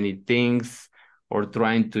many things or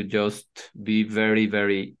trying to just be very,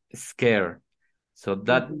 very scared. So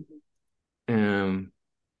that Mm-hmm. um,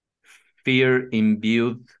 fear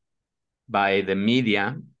imbued by the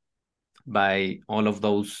media, by all of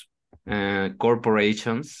those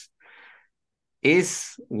corporations,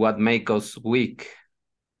 is what make us weak.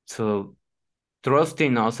 So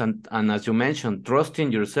trusting us and as you mentioned,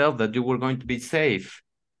 trusting yourself that you were going to be safe.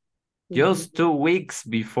 Mm-hmm. Just 2 weeks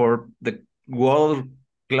before the world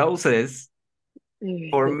closes,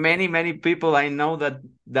 for many, many people, I know that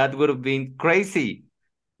that would have been crazy.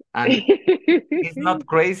 And it's not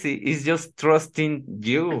crazy. It's just trusting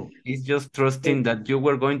you. It's just trusting that you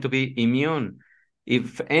were going to be immune.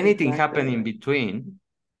 If anything happened Exactly. in between,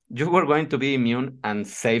 you were going to be immune and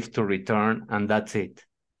safe to return, and that's it.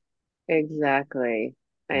 Exactly.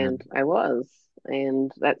 Yeah. And I was.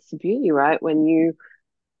 And that's the beauty, right? When you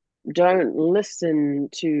don't listen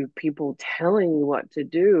to people telling you what to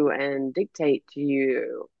do and dictate to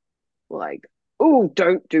you, like, oh,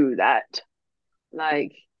 don't do that.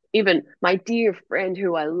 Like, even my dear friend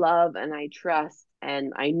who I love and I trust,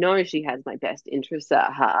 and I know she has my best interests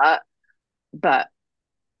at heart, but,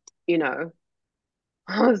 you know,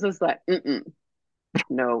 I was just like, mm-mm,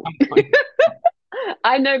 no.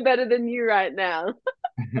 I know better than you right now.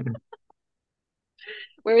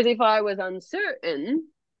 Whereas if I was uncertain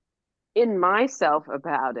in myself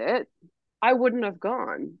about it, I wouldn't have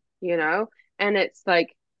gone, you know? And it's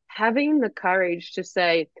like having the courage to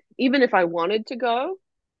say, even if I wanted to go,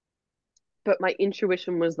 but my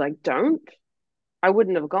intuition was like, don't, I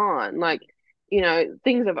wouldn't have gone. Like,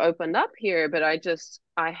 things have opened up here, but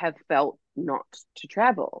I have felt not to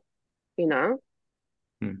travel, you know?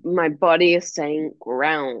 Mm. My body is saying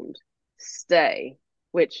ground, stay,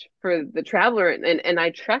 which for the traveler, and I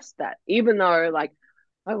trust that, even though like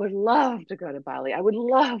I would love to go to Bali. I would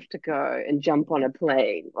love to go and jump on a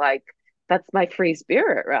plane. Like that's my free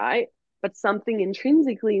spirit, right? But something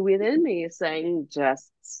intrinsically within me is saying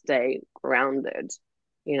just stay grounded,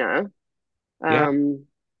 you know? Yeah, Um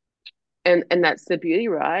and that's the beauty,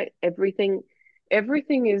 right? Everything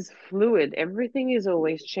is fluid. Everything is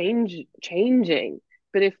always changing.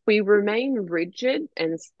 But if we remain rigid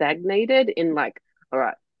and stagnated in like, all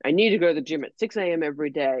right, I need to go to the gym at 6 a.m. every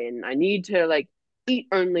day, and I need to like eat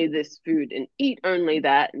only this food and eat only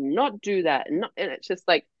that and not do that and it's just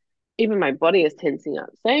like even my body is tensing up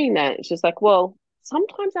saying that. It's just like, well,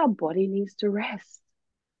 sometimes our body needs to rest.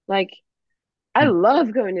 Like I mm,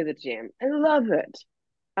 love going to the gym. I love it.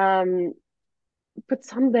 Um, but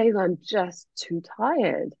some days I'm just too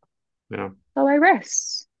tired. yeah, So I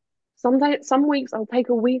rest. Some weeks I'll take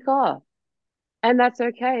a week off. And that's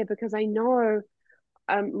okay because I know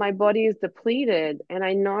my body is depleted and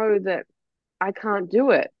I know that I can't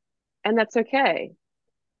do it. And that's okay.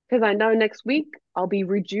 Because I know next week I'll be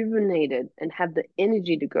rejuvenated and have the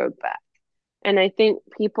energy to go back. And I think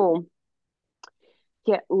people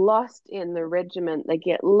get lost in the regiment, they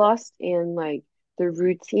get lost in like the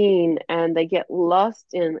routine, and they get lost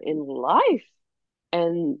in life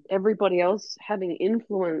and everybody else having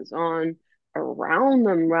influence on around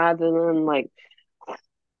them rather than like,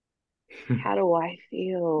 how do I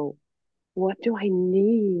feel? What do I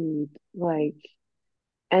need? Like,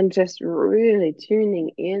 and just really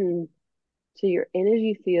tuning in to your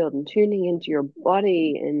energy field and tuning into your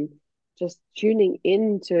body and just tuning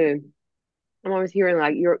into, I'm always hearing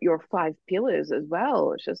like your five pillars as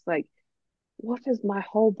well. It's just like, what does my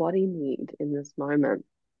whole body need in this moment?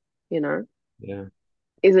 You know, Yeah.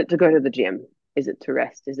 is it to go to the gym? Is it to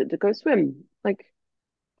rest? Is it to go swim? Like,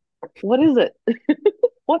 what is it?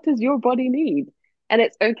 What does your body need? And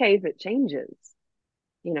it's okay if it changes,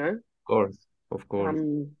 you know? Of course. Of course.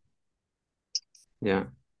 Um, Yeah.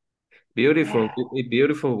 Beautiful. yeah. A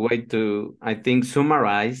beautiful way to, I think,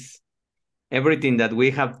 summarize everything that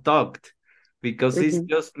we have talked, because it's Mm-hmm,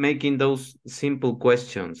 just making those simple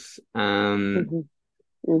questions mm-hmm,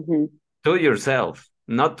 mm-hmm. to yourself,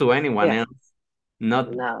 not to anyone Yeah. else,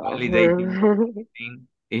 not validating No. anything.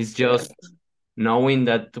 It's Yeah. just knowing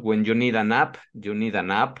that when you need a nap, you need a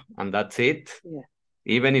nap, and that's it. Yeah.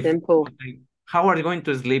 Even if, Simple. how are you going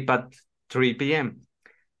to sleep at 3 p.m.?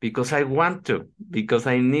 Because I want to, because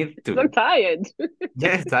I need So to. tired.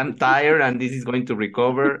 Yes, I'm tired and this is going to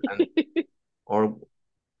recover, and or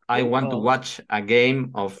I want to Simple. watch a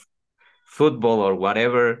game of football or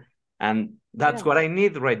whatever, and that's Yeah. what I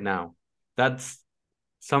need right now. That's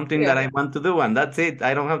something that Yeah. I want to do, and that's it.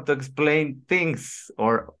 I don't have to explain things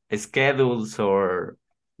or schedules or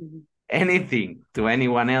Mhm, anything to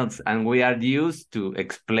anyone else. And we are used to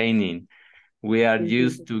explaining, we are mhm,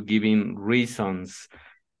 used to giving reasons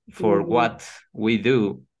for mhm, what we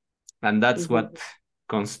do, and that's mhm, what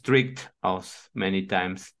constrict us many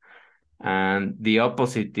times. And the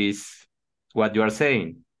opposite is what you are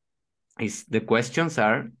saying, is the questions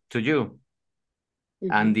are to you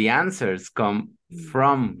and mhm, the answers come mhm.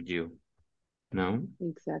 from you. No.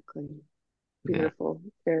 Exactly. Yeah. Beautiful.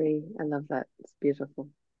 Very, I love that. It's beautiful.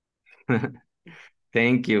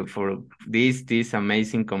 Thank you for this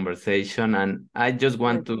amazing conversation, and I just My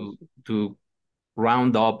want pleasure. to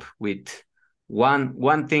round up with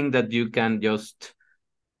one thing that you can just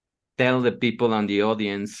tell the people on the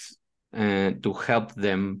audience, to help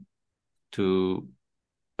them to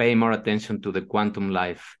pay more attention to the quantum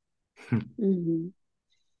life. Mhm.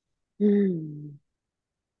 Mm.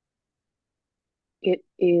 It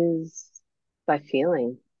is by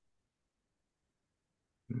feeling,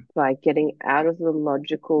 by getting out of the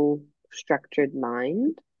logical, structured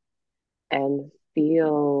mind and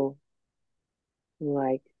feel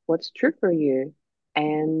like what's true for you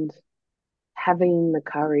and having the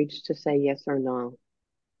courage to say yes or no,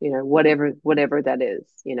 whatever that is,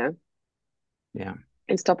 Yeah.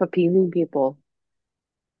 and stop appeasing people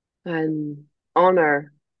and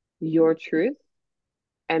honor your truth.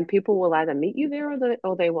 And people will either meet you there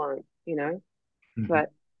or they won't. Mhm.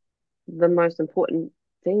 But the most important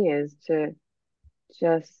thing is to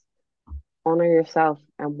just honor yourself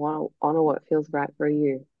and honor what feels right for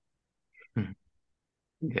you.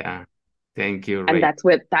 Yeah. Thank you, And Ray.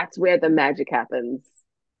 that's where the magic happens.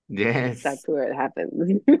 Yes. That's where it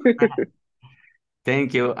happens.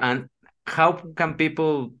 Thank you. And how can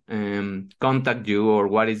people contact you, or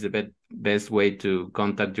what is the best way to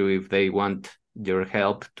contact you if they want your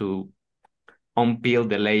help to unpeel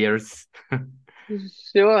the layers?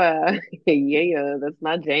 Sure. Yeah, that's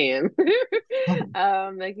my jam.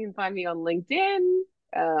 They can find me on LinkedIn,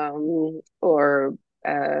 or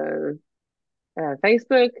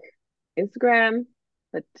Facebook, Instagram.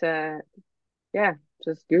 But yeah,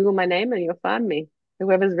 just Google my name and you'll find me.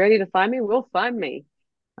 Whoever's ready to find me will find me.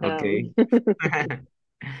 Okay.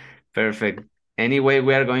 Perfect. Anyway,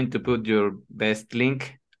 we are going to put your best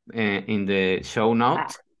link in the show Ah,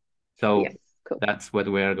 notes. yes, So cool. that's what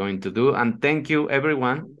we are going to do. And thank you,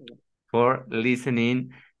 everyone, for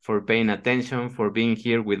listening, for paying attention, for being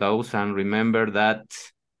here with us. And remember that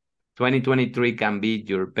 2023 can be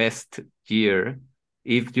your best year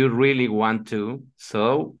if you really want to.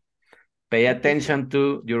 So pay attention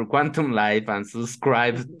to your quantum life and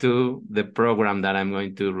subscribe to the program that I'm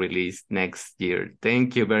going to release next year.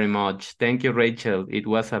 Thank you very much. Thank you, Rachel. It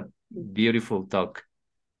was a beautiful talk.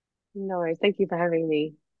 No worries. Thank you for having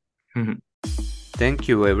me. Thank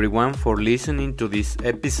you, everyone, for listening to this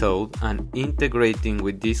episode and integrating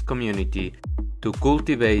with this community to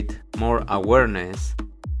cultivate more awareness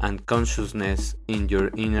and consciousness in your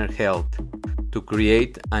inner health to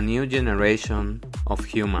create a new generation of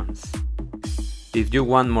humans. If you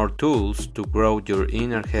want more tools to grow your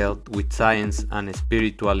inner health with science and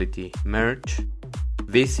spirituality merged,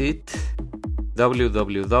 visit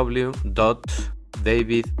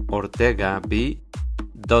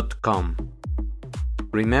www.davidortegab.com.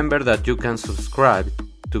 Remember that you can subscribe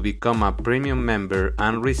to become a premium member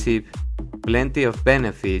and receive plenty of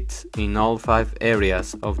benefits in all 5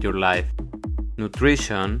 areas of your life: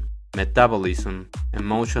 nutrition, metabolism,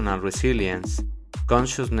 emotional resilience,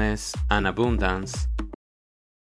 consciousness and abundance,